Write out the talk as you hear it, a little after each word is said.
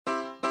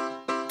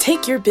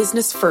Take your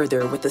business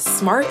further with the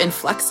smart and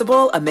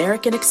flexible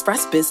American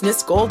Express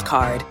Business Gold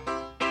Card.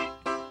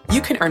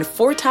 You can earn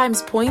 4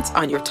 times points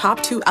on your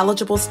top 2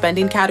 eligible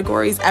spending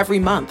categories every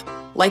month,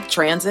 like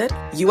transit,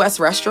 U.S.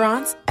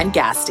 restaurants, and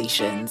gas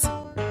stations.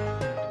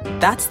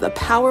 That's the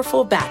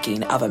powerful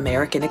backing of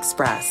American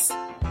Express.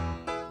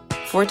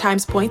 4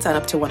 times points on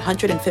up to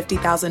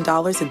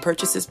 $150,000 in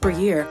purchases per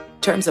year.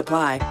 Terms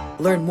apply.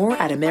 Learn more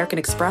at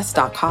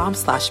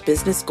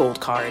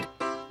americanexpress.com/businessgoldcard.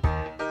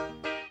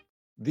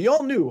 The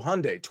all-new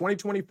Hyundai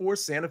 2024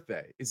 Santa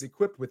Fe is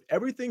equipped with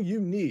everything you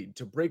need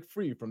to break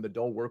free from the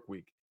dull work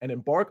week and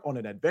embark on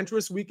an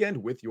adventurous weekend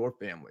with your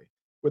family.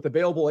 With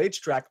available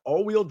H-Track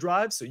all-wheel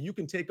drive so you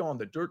can take on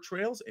the dirt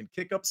trails and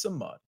kick up some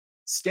mud.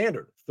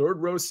 Standard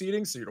third-row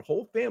seating so your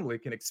whole family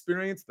can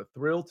experience the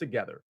thrill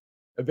together.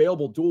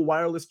 Available dual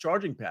wireless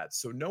charging pads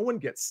so no one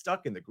gets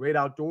stuck in the great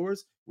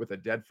outdoors with a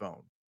dead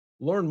phone.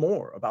 Learn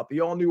more about the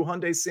all-new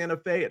Hyundai Santa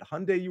Fe at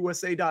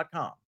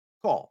HyundaiUSA.com.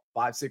 Call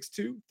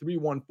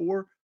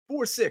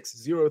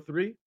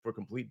 562-314-4603 for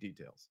complete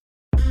details.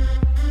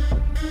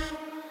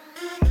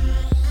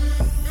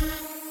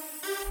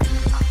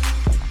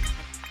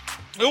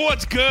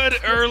 What's good,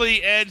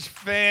 Early Edge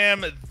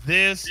fam?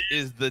 This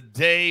is the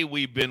day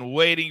we've been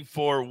waiting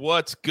for.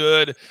 What's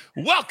good?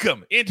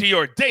 Welcome into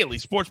your daily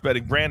sports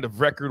betting brand of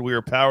record. We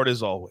are powered,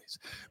 as always,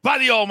 by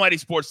the almighty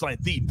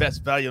Sportsline, the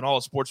best value in all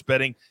of sports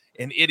betting,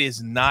 and it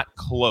is not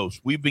close.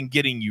 We've been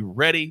getting you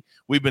ready.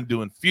 We've been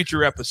doing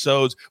future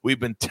episodes. We've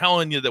been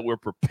telling you that we're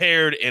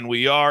prepared, and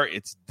we are.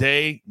 It's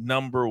day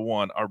number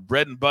 1. Our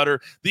bread and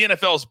butter. The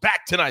NFL is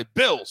back tonight.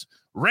 Bills,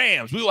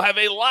 Rams. We will have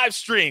a live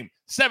stream,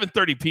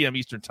 7:30 p.m.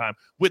 Eastern time,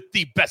 with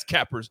the best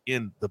cappers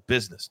in the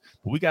business.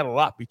 But we got a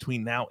lot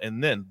between now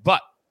and then.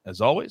 But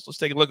as always, let's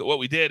take a look at what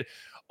we did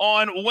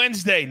on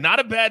Wednesday. Not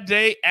a bad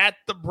day at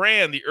the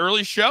brand. The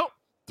early show,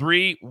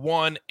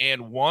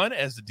 3-1-1,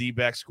 as the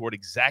D-backs scored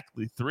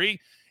exactly 3.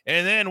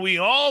 And then we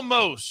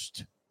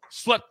almost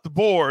swept the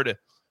board.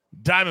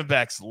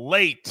 Diamondbacks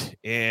late,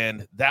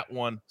 and that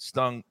one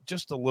stung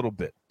just a little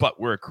bit, but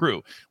we're a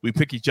crew. We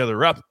pick each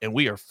other up, and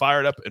we are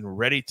fired up and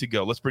ready to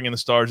go. Let's bring in the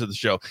stars of the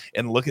show,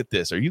 and look at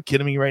this. Are you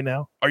kidding me right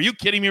now? Are you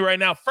kidding me right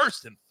now?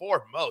 First and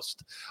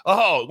foremost,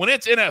 when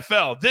it's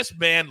NFL, this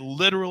man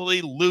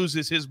literally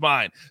loses his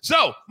mind.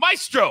 So,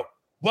 Maestro,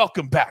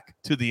 welcome back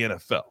to the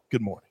NFL.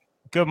 Good morning.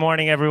 Good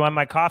morning, everyone.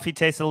 My coffee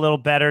tastes a little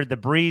better. The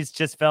breeze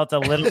just felt a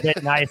little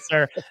bit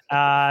nicer.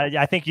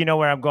 I think you know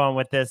where I'm going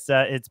with this.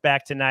 It's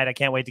back tonight. I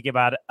can't wait to give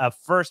out a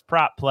first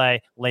prop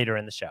play later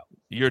in the show.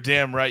 You're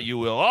damn right you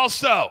will.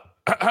 Also,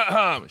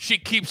 she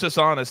keeps us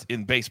honest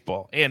in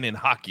baseball and in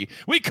hockey.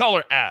 We call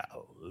her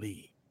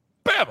Allie.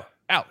 Bama.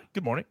 Allie,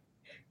 good morning.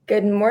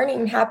 Good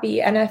morning.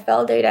 Happy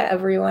NFL Day to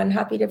everyone.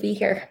 Happy to be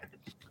here.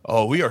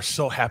 Oh, we are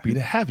so happy to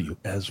have you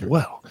as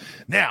well.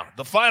 Now,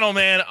 the final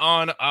man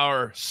on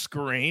our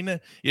screen,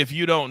 if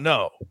you don't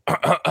know,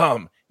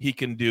 he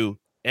can do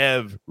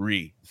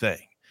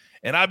everything.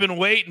 And I've been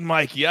waiting,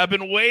 Mikey. I've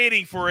been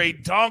waiting for a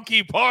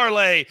donkey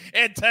parlay,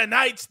 and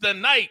tonight's the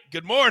night.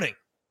 Good morning.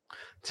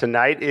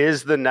 Tonight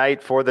is the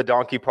night for the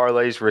donkey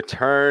parlay's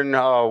return.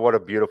 Oh, what a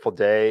beautiful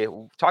day.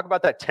 Talk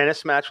about that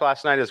tennis match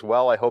last night as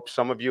well. I hope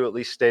some of you at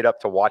least stayed up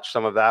to watch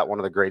some of that. One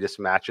of the greatest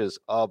matches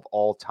of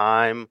all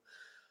time.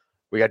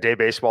 We got day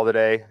baseball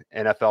today,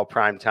 NFL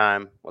prime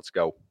time. Let's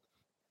go.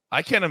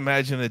 I can't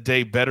imagine a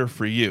day better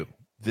for you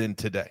than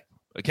today.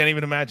 I can't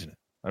even imagine it.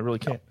 I really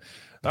can't.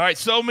 All right,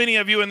 so many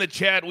of you in the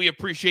chat. We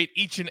appreciate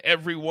each and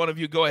every one of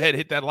you. Go ahead,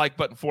 hit that like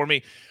button for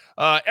me.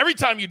 Every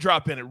time you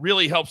drop in, it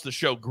really helps the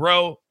show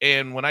grow.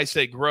 And when I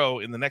say grow,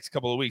 in the next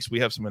couple of weeks, we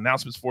have some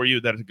announcements for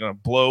you that are going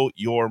to blow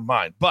your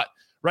mind. But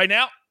right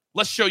now,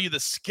 let's show you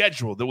the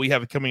schedule that we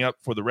have coming up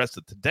for the rest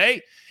of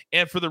today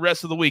and for the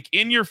rest of the week.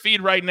 In your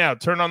feed right now,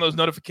 turn on those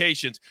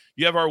notifications.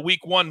 You have our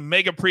week 1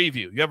 mega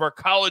preview. You have our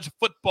college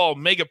football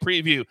mega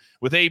preview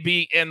with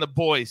AB and the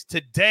boys.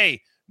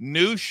 Today,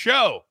 new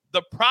show,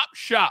 The Prop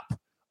Shop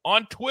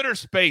on Twitter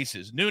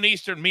Spaces, noon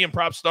Eastern, me and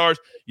Prop Stars.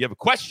 You have a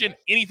question,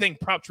 anything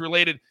props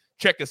related,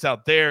 check us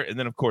out there. And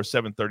then, of course,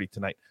 7:30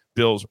 tonight,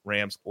 Bills,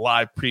 Rams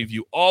live preview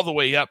all the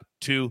way up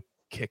to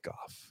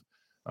kickoff.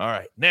 All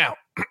right, now,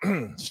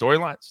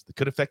 storylines that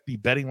could affect the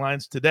betting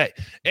lines today.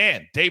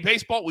 And day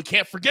baseball, we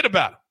can't forget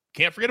about it.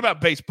 Can't forget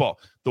about baseball.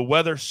 The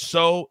weather's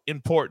so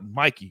important.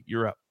 Mikey,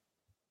 you're up.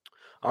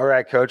 All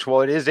right, Coach.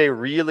 Well, it is a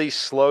really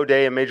slow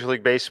day in Major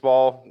League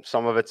Baseball.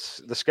 Some of it's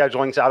the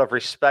scheduling's out of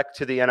respect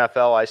to the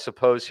NFL, I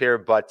suppose, here.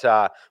 But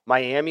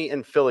Miami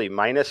and Philly,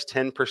 minus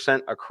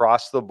 10%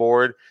 across the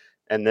board.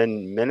 And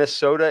then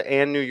Minnesota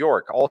and New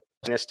York, all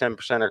minus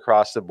 10%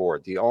 across the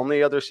board. The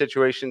only other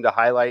situation to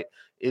highlight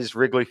is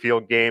Wrigley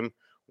Field game.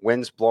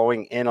 Winds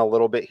blowing in a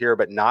little bit here,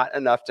 but not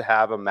enough to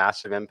have a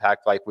massive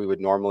impact like we would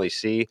normally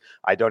see.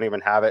 I don't even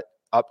have it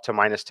up to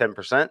minus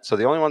 10%. So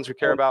the only ones we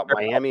care about,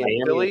 Miami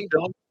and Philly,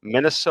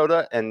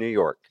 Minnesota and New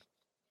York.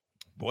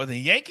 Boy, the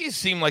Yankees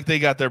seem like they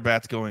got their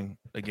bats going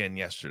again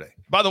yesterday.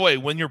 By the way,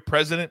 when your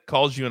president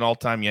calls you an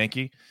all-time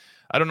Yankee,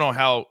 I don't know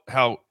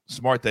how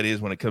smart that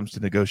is when it comes to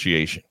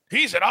negotiation.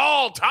 He's an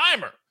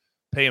all-timer.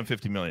 Pay him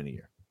 $50 million a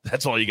year.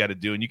 That's all you got to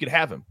do, and you can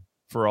have him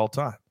for all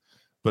time.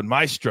 But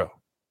Maestro,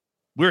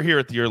 we're here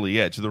at the early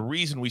edge. The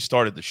reason we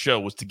started the show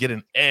was to get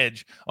an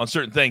edge on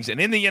certain things. And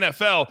in the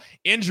NFL,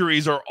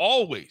 injuries are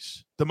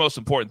always the most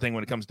important thing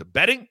when it comes to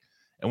betting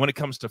and when it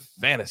comes to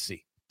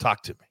fantasy.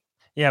 Talk to me.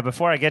 Yeah,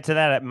 before I get to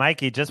that,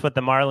 Mikey, just what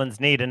the Marlins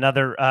need,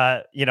 another,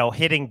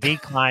 hitting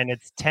decline.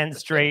 It's 10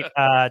 straight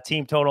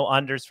team total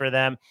unders for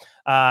them.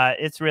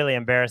 It's really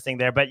embarrassing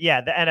there. But,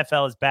 yeah, the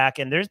NFL is back,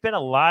 and there's been a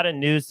lot of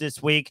news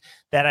this week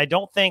that I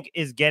don't think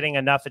is getting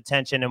enough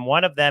attention, and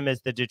one of them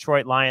is the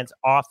Detroit Lions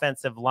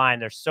offensive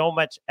line. There's so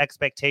much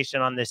expectation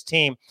on this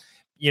team,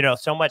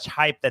 so much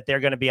hype that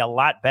they're going to be a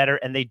lot better,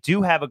 and they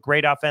do have a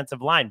great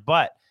offensive line,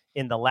 but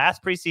in the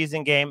last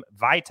preseason game,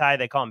 Vaitai,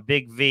 they call him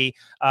Big V,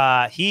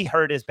 he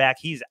hurt his back.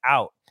 He's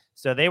out.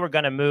 So they were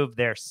going to move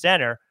their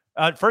center.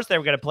 First, they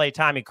were going to play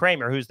Tommy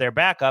Kramer, who's their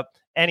backup.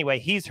 Anyway,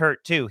 he's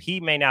hurt too. He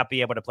may not be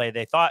able to play.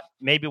 They thought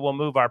maybe we'll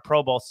move our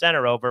Pro Bowl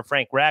center over,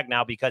 Frank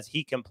Ragnow, because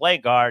he can play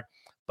guard,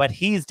 but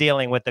he's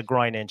dealing with the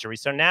groin injury.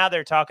 So now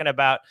they're talking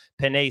about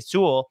Penei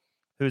Sewell,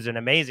 who's an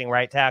amazing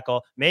right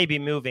tackle, maybe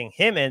moving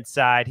him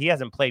inside. He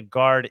hasn't played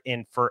guard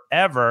in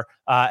forever,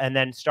 and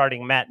then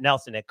starting Matt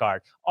Nelson at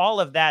guard. All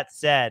of that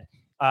said,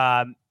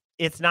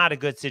 it's not a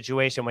good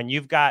situation when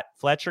you've got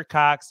Fletcher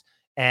Cox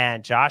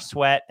and Josh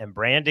Sweat and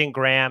Brandon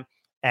Graham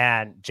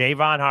and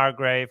Javon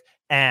Hargrave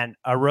and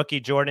a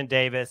rookie Jordan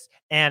Davis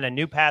and a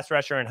new pass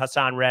rusher in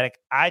Hassan Reddick.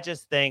 I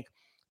just think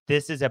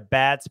this is a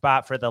bad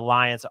spot for the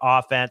Lions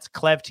offense.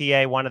 Clev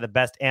TA, one of the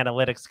best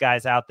analytics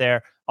guys out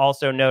there,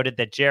 also noted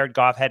that Jared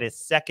Goff had his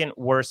second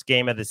worst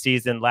game of the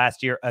season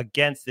last year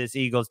against this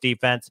Eagles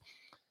defense.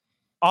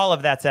 All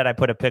of that said, I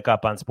put a pick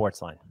up on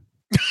Sportsline.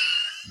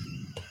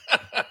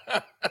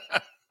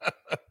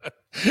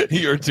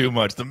 You're too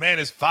much. The man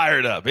is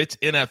fired up. It's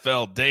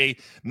NFL day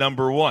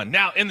number 1.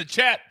 Now, in the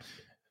chat,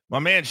 my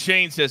man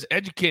Shane says,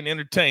 educate and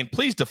entertain.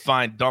 Please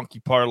define donkey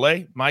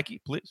parlay.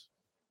 Mikey, please.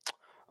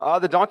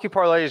 The donkey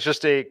parlay is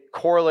just a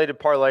correlated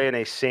parlay in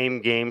a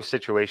same game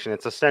situation.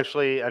 It's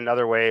essentially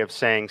another way of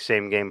saying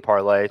same game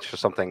parlay. It's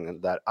just something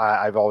that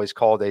I've always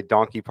called a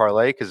donkey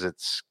parlay because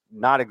it's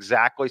not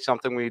exactly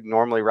something we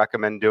normally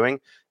recommend doing.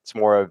 It's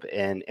more of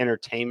an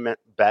entertainment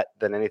bet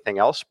than anything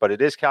else, but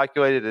it is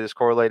calculated. It is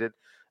correlated.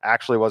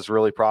 Actually was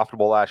really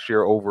profitable last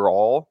year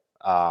overall.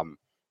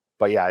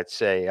 But yeah,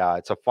 it's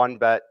a fun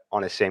bet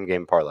on a same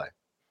game parlay.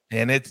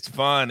 And it's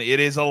fun.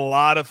 It is a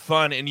lot of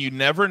fun. And you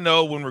never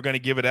know when we're going to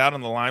give it out on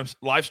the live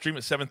stream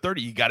at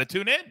 7:30. You got to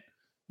tune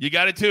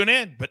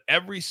in. But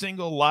every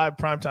single live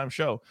primetime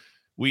show,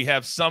 we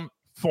have some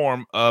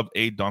form of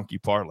a donkey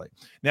parlay.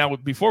 Now,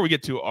 before we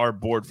get to our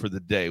board for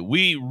the day,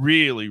 we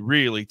really,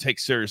 really take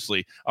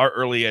seriously our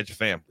Early Edge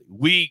family.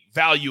 We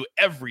value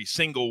every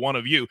single one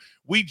of you.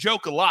 We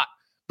joke a lot,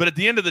 but at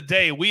the end of the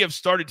day, we have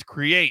started to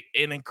create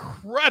an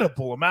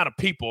incredible amount of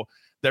people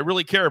that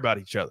really care about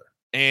each other.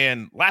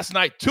 And last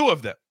night, 2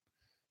 of them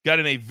got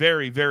in a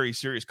very, very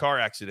serious car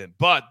accident,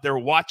 but they're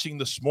watching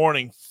this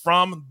morning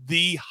from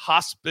the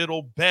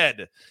hospital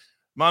bed.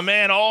 My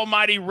man,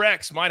 Almighty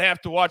Rex, might have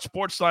to watch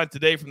Sportsline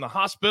today from the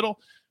hospital,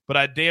 but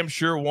I damn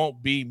sure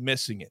won't be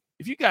missing it.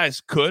 If you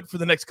guys could, for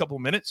the next couple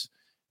of minutes,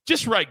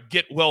 just write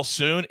 "get well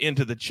soon"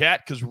 into the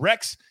chat, because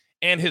Rex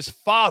and his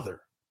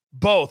father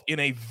both in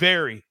a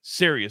very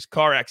serious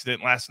car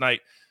accident last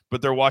night,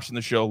 but they're watching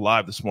the show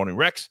live this morning.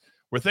 Rex,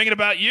 we're thinking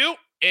about you.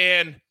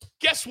 And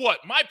guess what?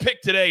 My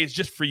pick today is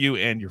just for you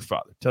and your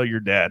father. Tell your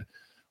dad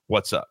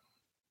what's up.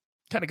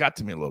 Kind of got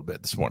to me a little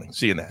bit this morning,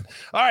 seeing that.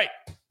 All right,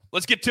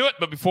 let's get to it.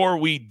 But before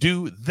we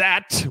do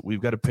that, we've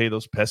got to pay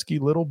those pesky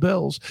little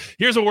bills.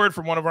 Here's a word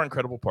from one of our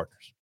incredible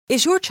partners.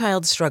 Is your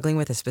child struggling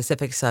with a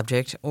specific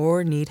subject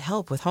or need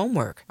help with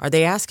homework? Are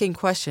they asking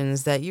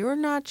questions that you're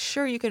not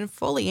sure you can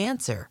fully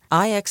answer?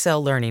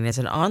 IXL Learning is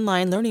an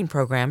online learning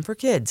program for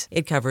kids.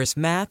 It covers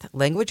math,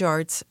 language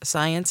arts,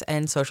 science,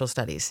 and social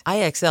studies.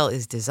 IXL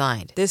is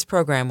designed. This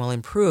program will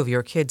improve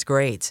your kids'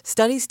 grades.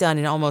 Studies done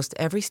in almost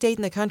every state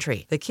in the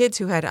country. The kids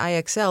who had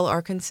IXL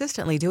are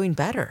consistently doing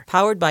better.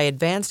 Powered by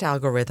advanced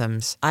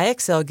algorithms,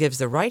 IXL gives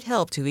the right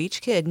help to each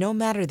kid no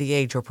matter the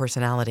age or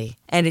personality.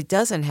 And it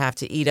doesn't have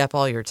to eat up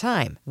all your time.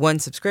 One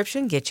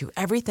subscription gets you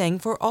everything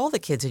for all the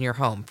kids in your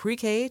home,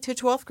 pre-K to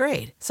 12th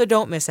grade. So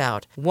don't miss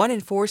out. 1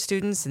 in 4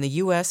 students in the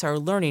U.S. are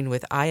learning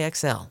with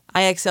IXL.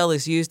 IXL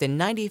is used in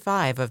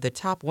 95 of the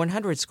top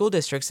 100 school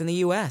districts in the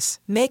U.S.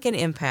 Make an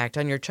impact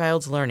on your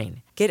child's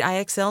learning. Get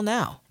IXL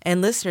now.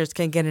 And listeners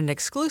can get an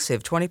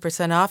exclusive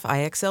 20% off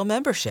IXL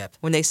membership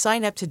when they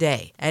sign up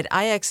today at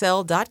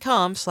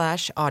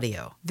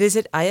IXL.com/audio.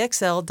 Visit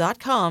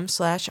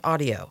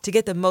IXL.com/audio to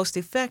get the most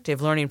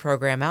effective learning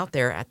program out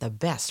there at the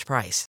best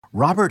price.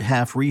 Robert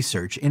Half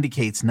research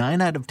indicates 9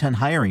 out of 10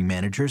 hiring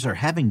managers are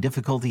having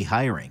difficulty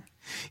hiring.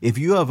 If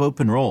you have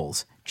open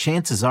roles,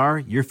 chances are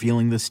you're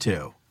feeling this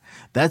too.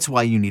 That's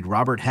why you need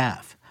Robert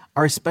Half.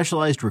 Our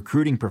specialized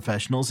recruiting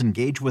professionals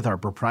engage with our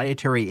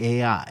proprietary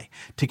AI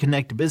to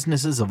connect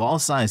businesses of all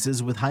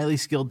sizes with highly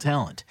skilled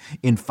talent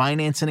in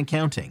finance and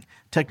accounting,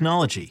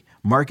 technology,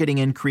 marketing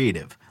and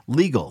creative,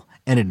 legal,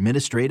 and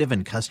administrative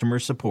and customer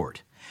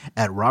support.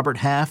 At Robert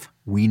Half,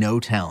 We know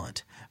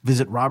talent.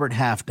 Visit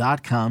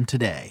roberthalf.com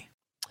today.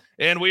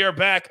 And we are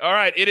back. All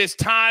right, it is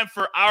time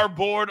for our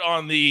board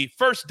on the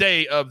first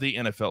day of the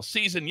NFL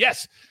season.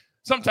 Yes,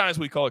 sometimes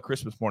we call it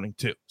Christmas morning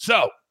too.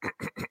 So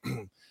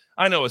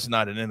I know it's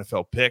not an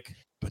NFL pick,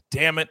 but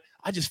damn it,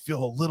 I just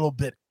feel a little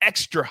bit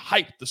extra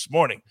hyped this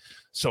morning.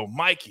 So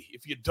Mikey,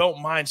 if you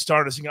don't mind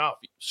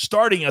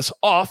starting us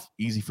off,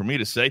 easy for me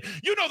to say,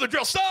 you know the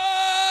drill, son.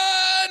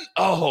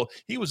 Oh,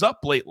 he was up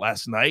late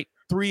last night.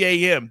 3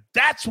 a.m.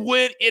 That's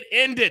when it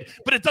ended.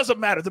 But it doesn't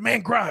matter. The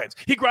man grinds.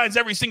 He grinds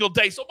every single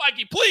day. So,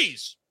 Mikey,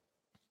 please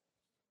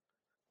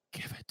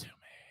give it to me.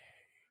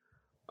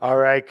 All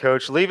right,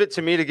 Coach. Leave it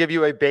to me to give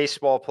you a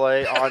baseball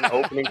play on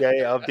opening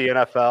day of the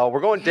NFL.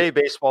 We're going day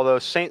baseball, though.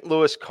 St.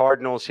 Louis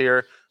Cardinals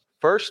here.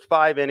 First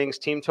 5 innings,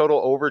 team total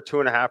over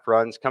 2.5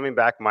 runs, coming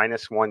back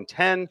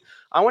 -110.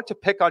 I want to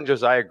pick on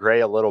Josiah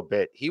Gray a little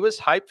bit. He was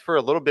hyped for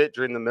a little bit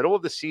during the middle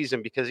of the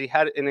season because he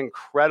had an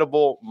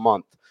incredible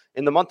month.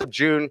 In the month of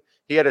June,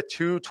 he had a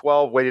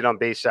 .212 weighted on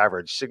base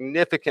average,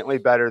 significantly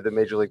better than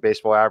Major League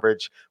Baseball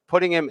average,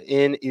 putting him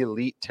in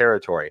elite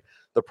territory.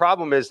 The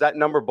problem is that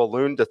number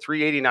ballooned to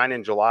 389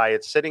 in July.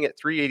 It's sitting at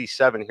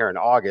 387 here in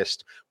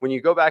August. When you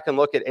go back and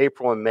look at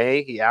April and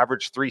May, he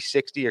averaged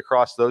 360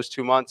 across those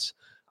 2 months.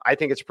 I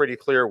think it's pretty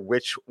clear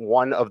which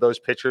one of those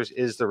pitchers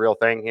is the real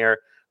thing here.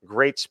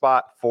 Great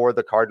spot for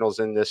the Cardinals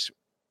in this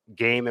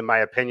game, in my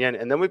opinion.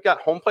 And then we've got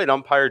home plate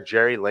umpire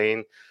Jerry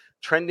Lane,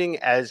 trending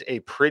as a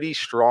pretty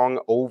strong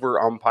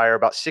over umpire,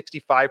 about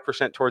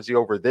 65% towards the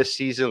over this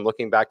season.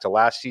 Looking back to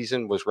last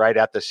season, was right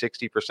at the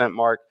 60%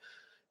 mark.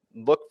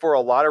 Look for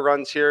a lot of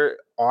runs here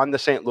on the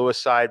St. Louis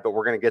side, but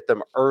we're going to get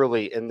them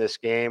early in this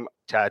game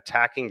to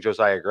attacking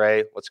Josiah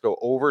Gray. Let's go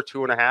over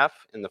 2.5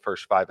 in the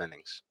first 5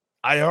 innings.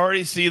 I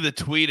already see the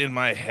tweet in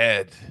my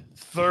head.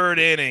 3rd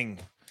inning,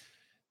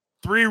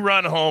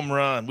 3-run home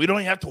run. We don't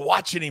even have to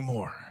watch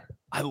anymore.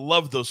 I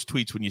love those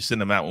tweets when you send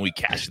them out when we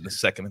cash in the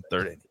 2nd and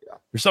 3rd inning.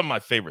 They're some of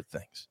my favorite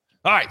things.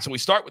 All right, so we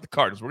start with the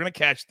Cardinals. We're going to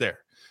catch there.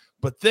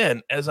 But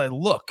then as I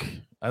look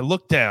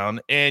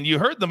down, and you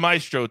heard the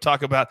maestro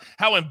talk about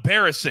how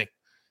embarrassing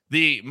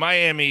the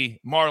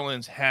Miami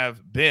Marlins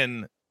have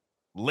been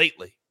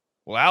lately.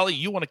 Well, Allie,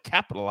 you want to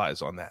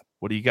capitalize on that.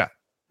 What do you got?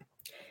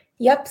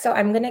 Yep. So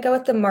I'm going to go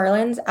with the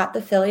Marlins at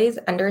the Phillies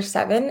under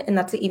 7, and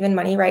that's even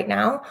money right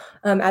now.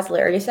 As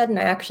Larry said, and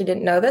I actually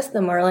didn't know this,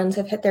 the Marlins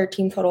have hit their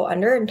team total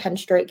under in 10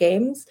 straight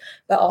games,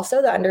 but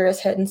also the under is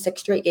hit in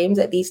 6 straight games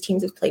that these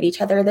teams have played each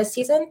other this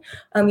season.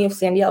 You have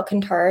Sandy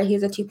Alcantara. He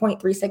has a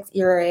 2.36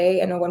 ERA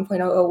and a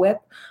 1.00 WHIP.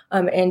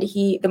 And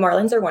the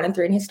Marlins are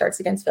 1-3 in his starts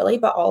against Philly,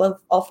 but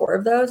all 4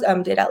 of those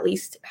did at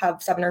least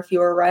have 7 or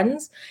fewer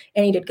runs,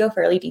 and he did go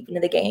fairly deep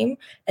into the game.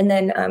 And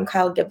then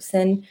Kyle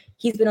Gibson,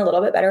 he's been a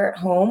little bit better at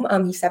home.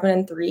 He's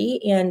 7-3,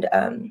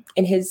 and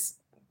in his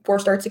 4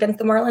 starts against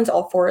the Marlins,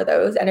 all 4 of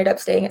those ended up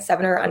staying at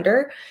 7 or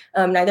under.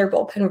 Neither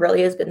bullpen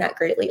really has been that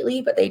great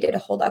lately, but they did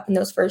hold up in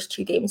those first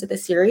 2 games of the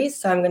series.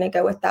 So I'm going to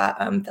go with that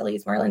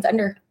Phillies Marlins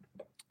under.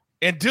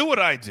 And do what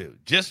I do.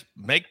 Just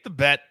make the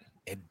bet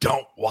and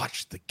don't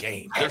watch the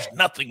game. There's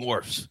nothing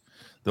worse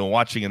than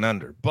watching an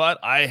under. But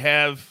I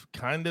have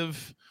kind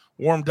of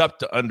warmed up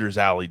to unders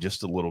alley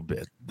just a little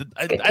bit.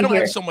 I don't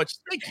have so much.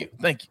 Thank you.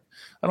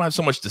 I don't have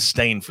so much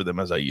disdain for them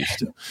as I used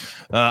to.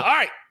 All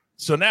right.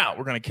 So now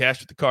we're going to cash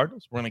with the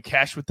Cardinals. We're going to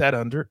cash with that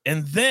under.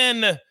 And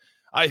then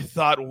I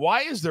thought,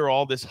 why is there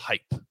all this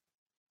hype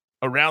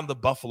around the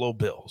Buffalo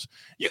Bills?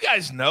 You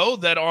guys know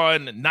that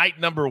on night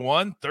number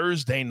 1,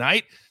 Thursday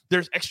night,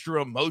 there's extra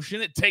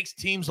emotion. It takes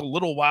teams a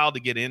little while to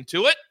get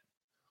into it.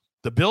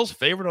 The Bills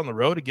favored on the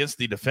road against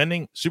the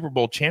defending Super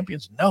Bowl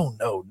champions? No.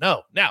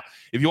 Now,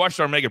 if you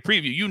watched our mega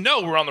preview, you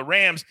know we're on the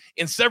Rams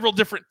in several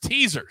different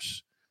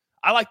teasers.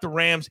 I like the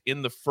Rams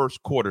in the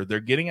first quarter.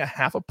 They're getting a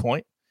half a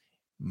point,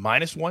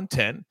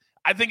 -110.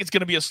 I think it's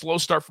going to be a slow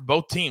start for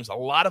both teams. A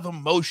lot of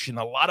emotion,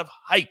 a lot of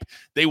hype.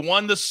 They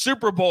won the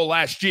Super Bowl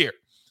last year.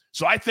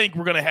 So I think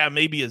we're going to have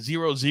maybe a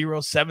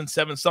 0-0,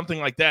 7-7,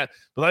 something like that.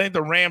 But I think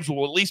the Rams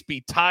will at least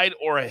be tied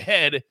or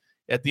ahead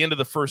at the end of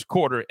the first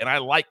quarter. And I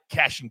like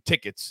cashing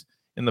tickets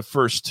in the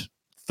first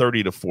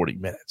 30 to 40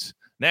 minutes.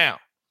 Now,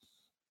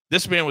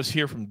 this man was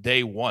here from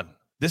day 1.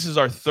 This is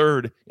our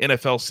 3rd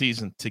NFL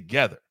season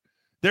together.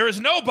 There is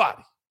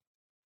nobody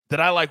that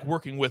I like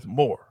working with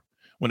more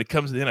when it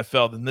comes to the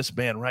NFL than this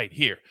man right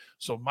here.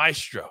 So,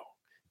 Maestro,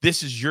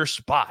 this is your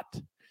spot.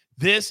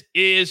 This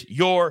is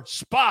your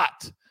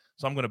spot.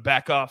 So I'm going to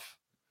back off.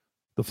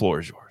 The floor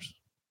is yours.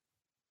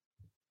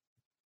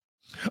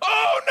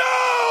 Oh,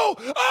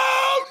 no!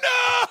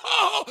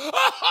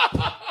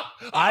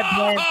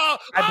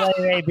 I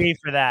blame AB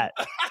for that.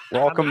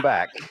 Welcome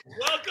back.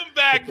 Welcome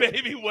back,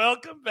 baby.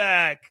 Welcome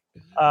back.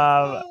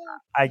 I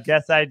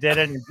guess I did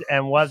it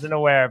and wasn't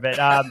aware of it.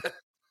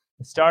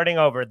 Starting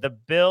over, the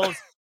Bills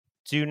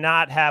do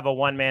not have a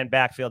one-man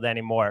backfield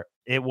anymore.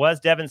 It was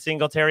Devin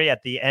Singletary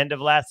at the end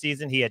of last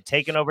season. He had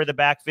taken over the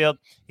backfield.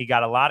 He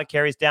got a lot of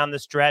carries down the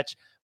stretch,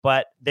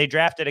 but they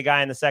drafted a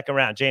guy in the 2nd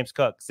round, James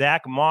Cook.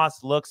 Zach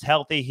Moss looks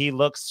healthy. He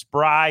looks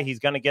spry. He's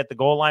going to get the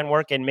goal line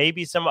work and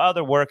maybe some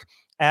other work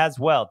as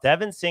well.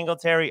 Devin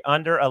Singletary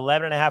under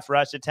 11.5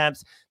 rush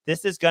attempts.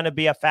 This is going to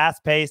be a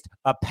fast-paced,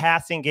 a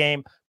passing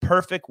game,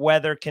 perfect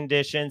weather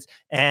conditions,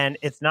 and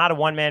it's not a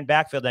one-man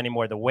backfield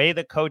anymore. The way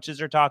the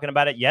coaches are talking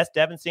about it, yes,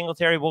 Devin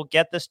Singletary will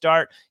get the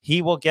start.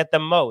 He will get the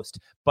most,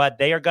 but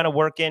they are going to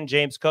work in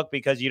James Cook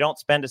because you don't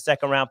spend a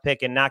second-round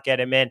pick and not get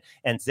him in,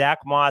 and Zach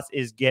Moss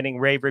is getting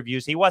rave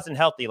reviews. He wasn't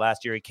healthy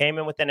last year. He came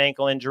in with an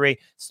ankle injury,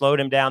 slowed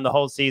him down the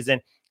whole season.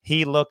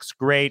 He looks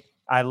great.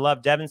 I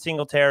love Devin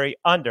Singletary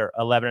under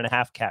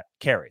 11.5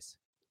 carries.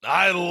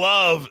 I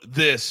love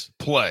this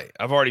play.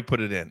 I've already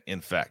put it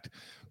in fact.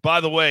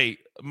 By the way,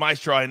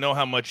 Maestro, I know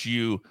how much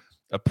you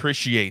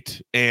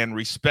appreciate and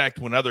respect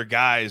when other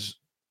guys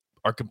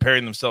are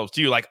comparing themselves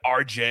to you, like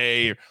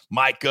RJ or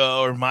Micah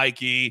or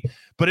Mikey.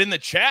 But in the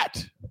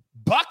chat,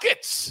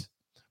 Buckets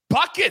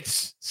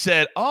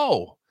said,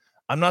 oh,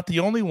 I'm not the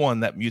only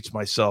one that mutes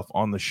myself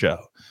on the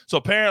show. So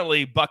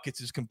apparently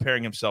Buckets is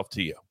comparing himself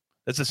to you.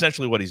 That's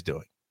essentially what he's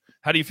doing.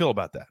 How do you feel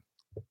about that?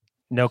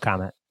 No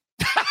comment.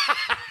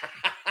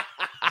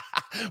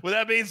 With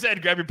that being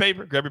said, grab your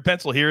paper, grab your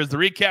pencil. Here is the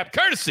recap,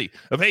 courtesy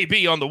of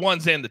AB on the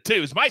ones and the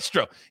twos.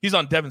 Maestro, he's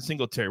on Devin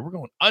Singletary. We're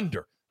going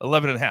under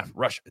 11.5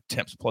 rush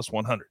attempts, plus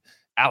 100.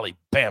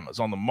 Alabama's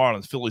on the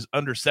Marlins. Phillies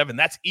under 7.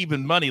 That's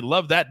even money.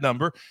 Love that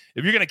number.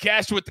 If you're going to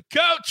cash with the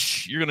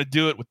coach, you're going to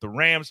do it with the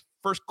Rams.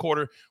 First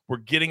quarter, we're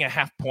getting a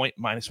half point,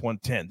 minus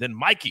 110. Then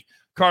Mikey,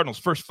 Cardinals,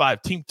 first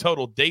 5, team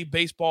total, day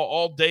baseball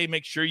all day.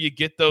 Make sure you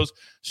get those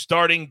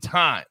starting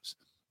times.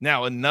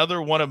 Now,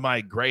 another one of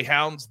my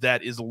Greyhounds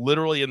that is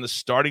literally in the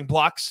starting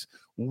blocks,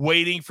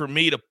 waiting for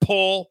me to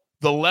pull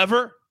the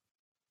lever.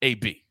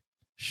 AB,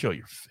 show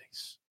your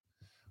face.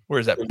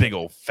 Where's that big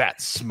old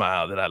fat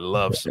smile that I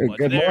love so much?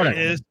 Good there morning. It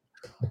is.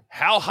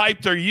 How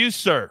hyped are you,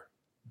 sir?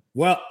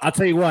 Well, I'll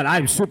tell you what,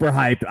 I'm super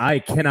hyped. I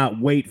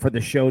cannot wait for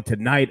the show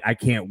tonight. I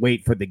can't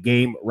wait for the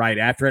game right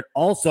after it.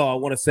 Also, I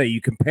want to say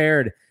you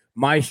compared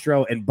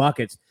Maestro and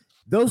Buckets.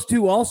 Those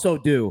two also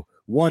do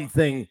one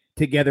thing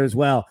together as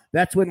well.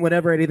 That's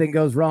whenever anything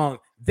goes wrong,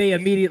 they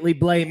immediately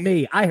blame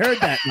me. I heard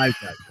that,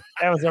 Maestro.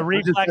 That was a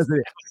reflex.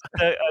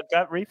 A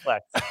gut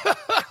reflex.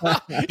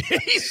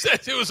 He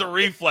says it was a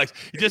reflex.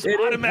 You just It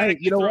is. automatically Hey,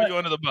 you know throw what? you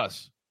under the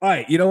bus. All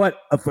right, you know what?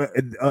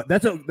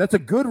 That's a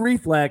good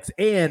reflex,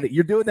 and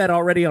you're doing that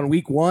already on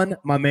week 1.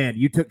 My man,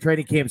 you took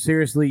training camp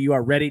seriously. You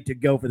are ready to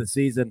go for the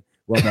season.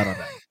 Well done on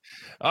that.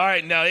 All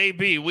right, now,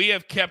 AB, we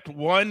have kept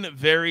one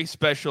very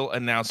special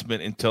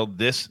announcement until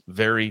this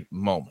very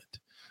moment.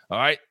 All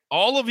right,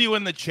 all of you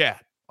in the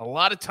chat, a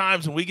lot of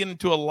times when we get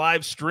into a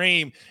live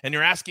stream and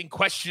you're asking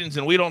questions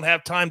and we don't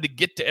have time to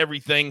get to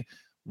everything,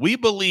 we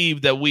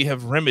believe that we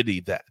have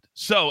remedied that.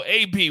 So,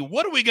 AB,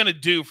 what are we going to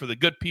do for the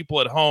good people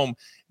at home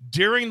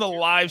during the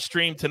live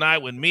stream tonight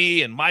when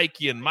me and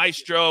Mikey and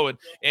Maestro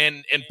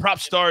and prop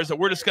stars that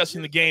we're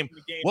discussing the game?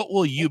 What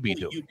will you be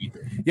doing?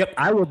 Yep,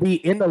 I will be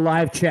in the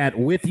live chat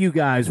with you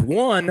guys.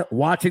 1,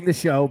 watching the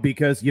show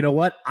because you know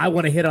what? I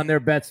want to hit on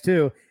their bets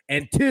too.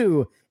 And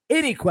 2,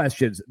 any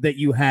questions that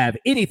you have,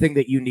 anything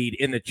that you need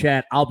in the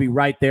chat, I'll be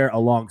right there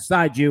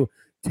alongside you.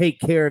 Take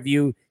care of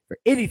you for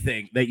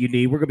anything that you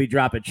need. We're going to be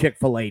dropping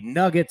Chick-fil-A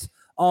nuggets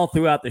all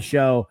throughout the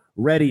show,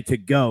 ready to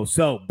go.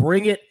 So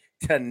bring it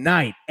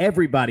tonight.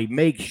 Everybody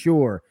make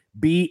sure,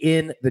 be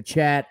in the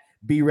chat,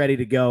 be ready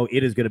to go.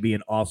 It is going to be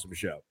an awesome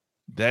show.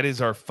 That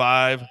is our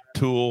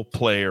 5-tool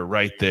player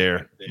right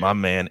there, my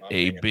man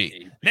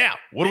AB. Now,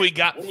 what do we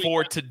got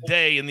for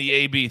today in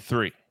the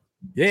AB3?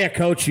 Yeah,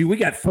 Coach, we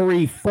got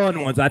 3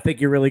 fun ones. I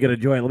think you're really going to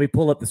enjoy it. Let me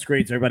pull up the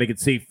screen so everybody can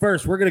see.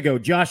 First, we're going to go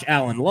Josh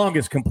Allen,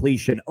 longest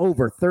completion,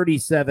 over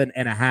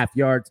 37.5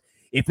 yards.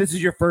 If this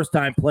is your first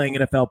time playing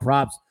NFL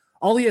props,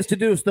 all he has to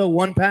do is throw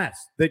one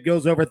pass that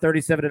goes over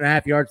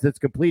 37.5 yards that's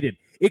completed.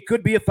 It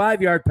could be a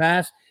 5-yard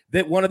pass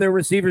that one of their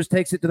receivers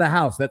takes it to the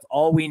house. That's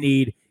all we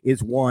need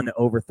is 1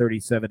 over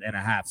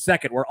 37.5.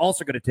 Second, we're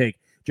also going to take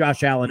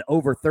Josh Allen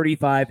over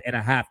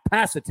 35.5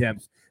 pass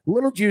attempts. A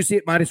little juicy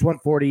at minus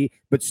 140,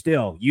 but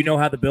still, you know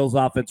how the Bills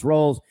offense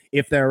rolls.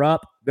 If they're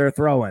up, they're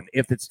throwing.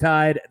 If it's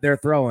tied, they're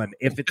throwing.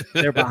 If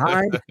they're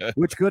behind,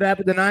 which could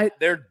happen tonight,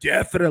 they're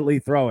definitely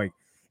throwing.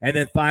 And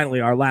then finally,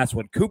 our last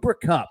one, Cooper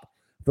Kupp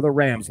for the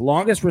Rams.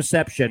 Longest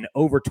reception,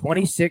 over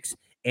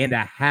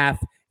 26.5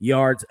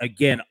 yards.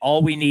 Again,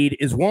 all we need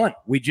is 1.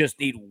 We just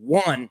need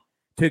 1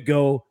 to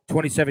go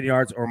 27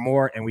 yards or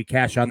more, and we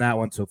cash on that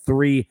one. So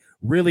 3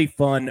 really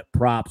fun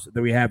props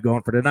that we have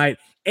going for tonight.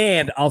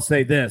 And I'll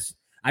say this.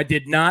 I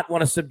did not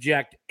want to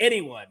subject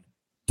anyone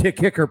to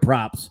kicker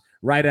props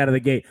right out of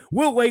the gate.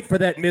 We'll wait for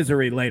that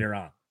misery later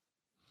on.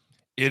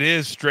 It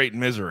is straight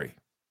misery.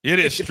 It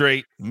is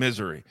straight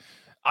misery.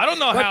 I don't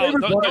know how.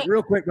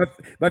 Real quick,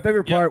 my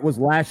favorite part was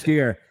last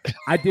year.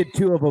 I did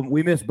 2 of them.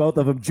 We missed both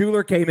of them.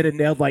 Jeweler came in and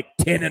nailed like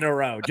 10 in a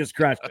row. Just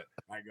crushed it.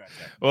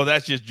 Well,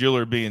 that's just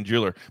Jeweler being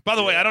Jeweler. By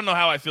the way, I don't know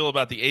how I feel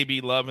about the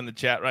AB love in the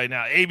chat right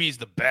now. AB's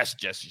the best,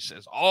 Jesse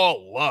says.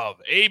 All love.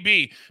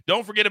 AB,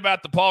 don't forget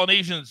about the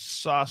Polynesian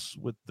sauce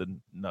with the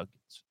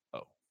nuggets.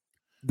 Oh.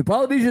 The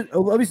Polynesian,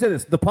 let me say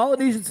this. The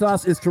Polynesian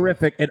sauce is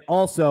terrific. And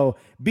also,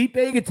 be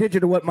paying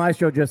attention to what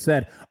Maestro just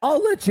said.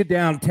 I'll let you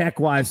down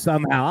tech-wise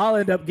somehow. I'll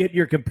end up getting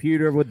your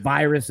computer with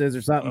viruses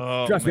or something.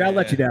 Trust me, I'll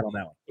let you down on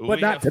that one.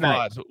 But not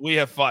tonight. We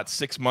have fought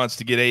 6 months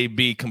to get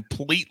AB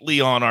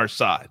completely on our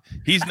side.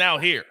 He's now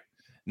here.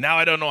 Now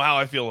I don't know how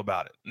I feel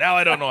about it.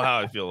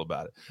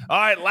 All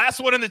right, last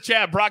one in the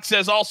chat. Brock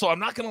says also, I'm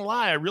not going to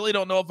lie. I really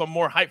don't know if I'm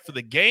more hyped for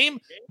the game,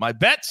 my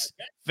bets,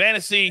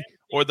 fantasy,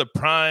 or the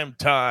prime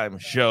time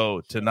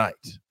show tonight.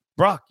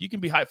 Brock, you can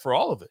be hyped for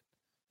all of it.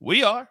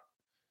 We are.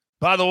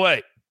 By the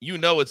way, you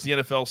know it's the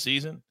NFL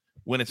season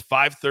when it's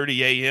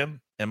 5:30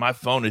 a.m. and my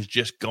phone is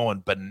just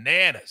going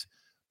bananas.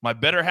 My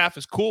better half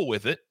is cool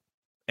with it,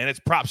 and it's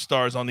prop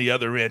stars on the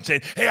other end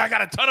saying, hey, I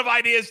got a ton of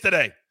ideas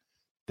today.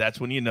 That's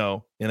when you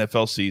know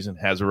NFL season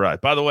has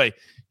arrived. By the way,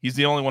 he's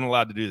the only one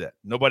allowed to do that.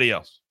 Nobody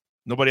else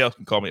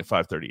can call me at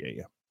 5:30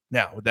 a.m.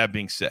 Now, with that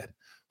being said,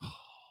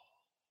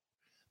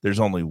 there's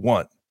only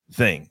one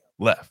thing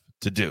left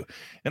to do.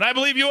 And I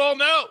believe you all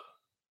know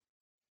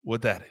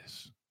what that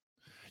is.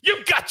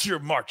 You got your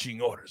marching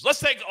orders.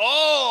 Let's take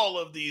all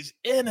of these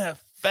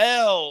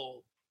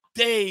NFL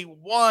day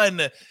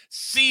one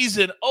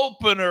season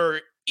opener,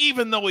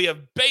 even though we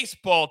have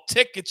baseball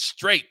tickets,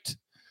 straight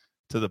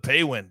to the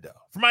pay window.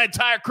 For my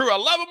entire crew, I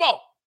love them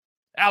all.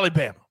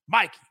 Alabama,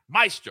 Mikey,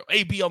 Maestro,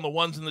 AB on the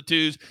ones and the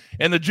twos,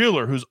 and the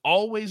jeweler who's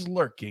always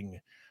lurking.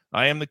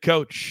 I am the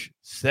coach.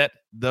 Set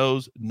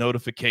those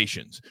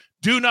notifications.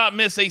 Do not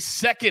miss a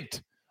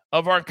second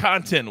of our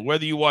content,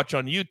 whether you watch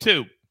on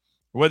YouTube,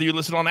 or whether you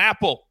listen on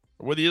Apple,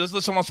 or whether you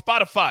listen on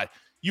Spotify.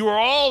 You are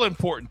all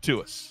important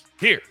to us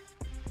here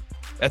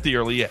at The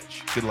Early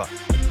Edge. Good luck.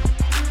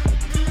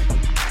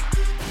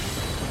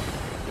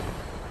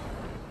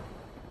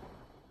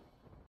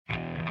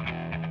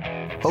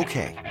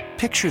 Okay,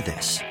 picture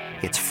this.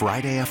 It's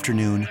Friday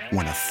afternoon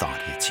when a thought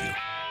hits you.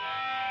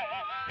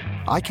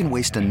 I can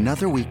waste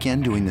another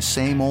weekend doing the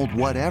same old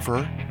whatever,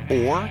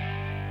 or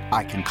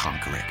I can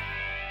conquer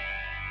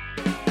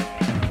it.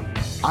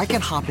 I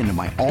can hop into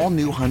my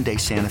all-new Hyundai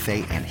Santa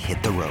Fe and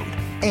hit the road.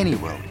 Any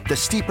road. The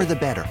steeper, the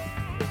better.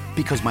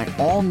 Because my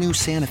all-new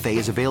Santa Fe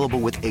is available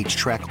with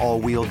H-Track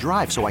all-wheel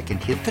drive, so I can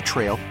hit the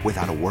trail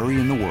without a worry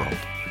in the world.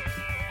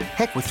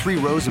 Heck, with 3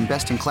 rows and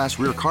best-in-class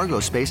rear cargo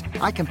space,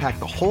 I can pack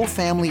the whole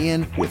family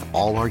in with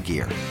all our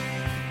gear.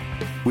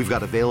 We've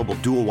got available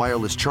dual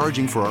wireless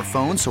charging for our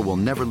phones, so we'll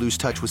never lose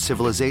touch with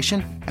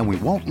civilization, and we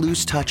won't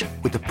lose touch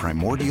with the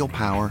primordial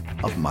power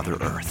of Mother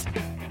Earth.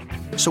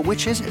 So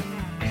which is it?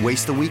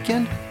 Waste the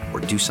weekend or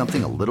do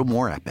something a little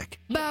more epic?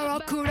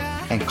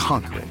 And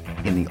conquer it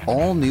in the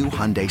all-new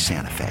Hyundai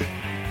Santa Fe.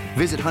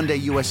 Visit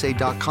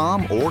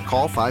HyundaiUSA.com or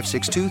call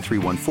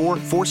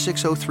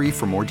 562-314-4603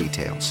 for more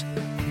details.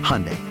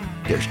 Hyundai,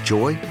 there's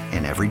joy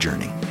in every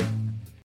journey.